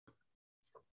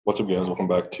What's up, guys? Welcome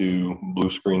back to Blue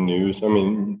Screen News. I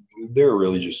mean, there are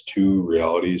really just two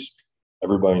realities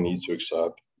everybody needs to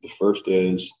accept. The first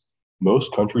is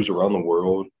most countries around the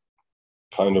world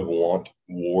kind of want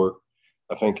war.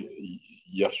 I think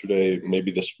yesterday,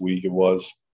 maybe this week, it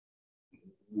was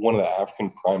one of the African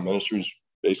prime ministers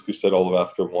basically said all of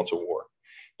Africa wants a war.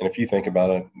 And if you think about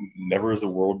it, never has the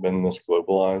world been this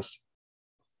globalized.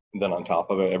 Then on top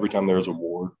of it, every time there is a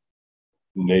war,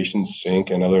 nations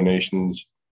sink and other nations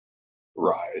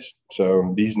rise.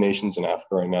 So these nations in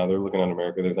Africa right now, they're looking at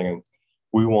America, they're thinking,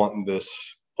 we want this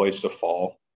place to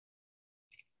fall.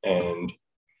 And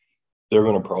they're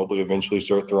going to probably eventually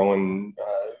start throwing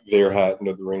their hat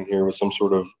into the ring here with some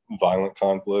sort of violent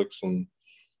conflicts. And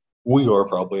we are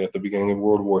probably at the beginning of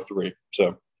World War III.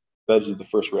 So that is the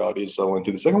first reality to settle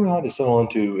into. The second reality to settle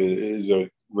into is a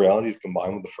reality to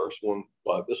combine with the first one.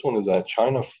 But this one is that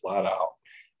China flat out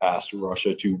asked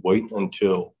Russia to wait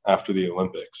until after the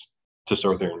Olympics to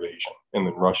start their invasion. And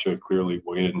then Russia clearly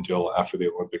waited until after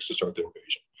the Olympics to start their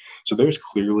invasion. So there's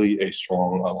clearly a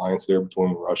strong alliance there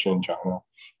between Russia and China.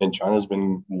 And China's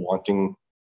been wanting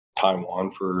Taiwan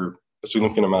for a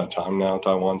significant amount of time now.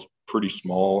 Taiwan's pretty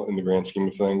small in the grand scheme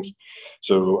of things.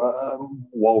 So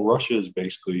while Russia is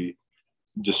basically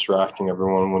distracting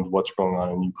everyone with what's going on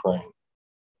in Ukraine,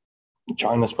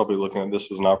 China's probably looking at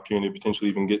this as an opportunity to potentially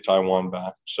even get Taiwan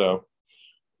back. So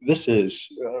this is,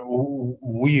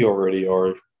 we already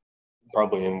are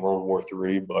probably in World War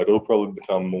III, but it'll probably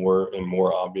become more and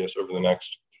more obvious over the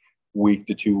next week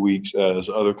to 2 weeks as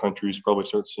other countries probably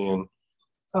start seeing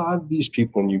these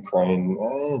people in Ukraine.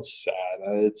 It's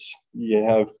sad. It's you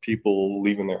have people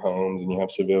leaving their homes and you have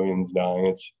civilians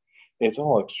dying. It's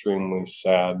all extremely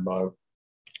sad, but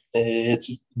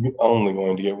it's only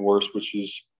going to get worse, which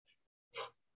is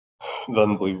the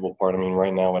unbelievable part. I mean,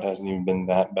 right now it hasn't even been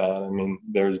that bad. I mean,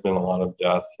 there's been a lot of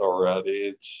death already.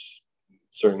 It's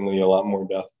certainly a lot more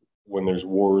death when there's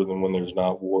war than when there's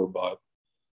not war, but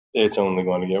it's only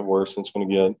going to get worse. It's going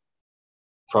to get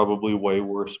probably way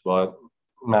worse. But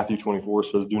Matthew 24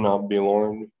 says, "Do not be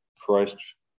alarmed." Christ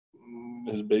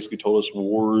has basically told us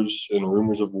wars and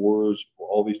rumors of wars,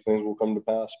 all these things will come to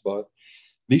pass, but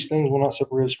these things will not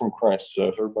separate us from Christ. So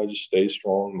if everybody just stays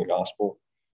strong in the gospel,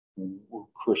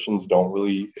 Christians don't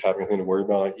really have anything to worry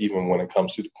about, even when it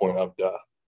comes to the point of death.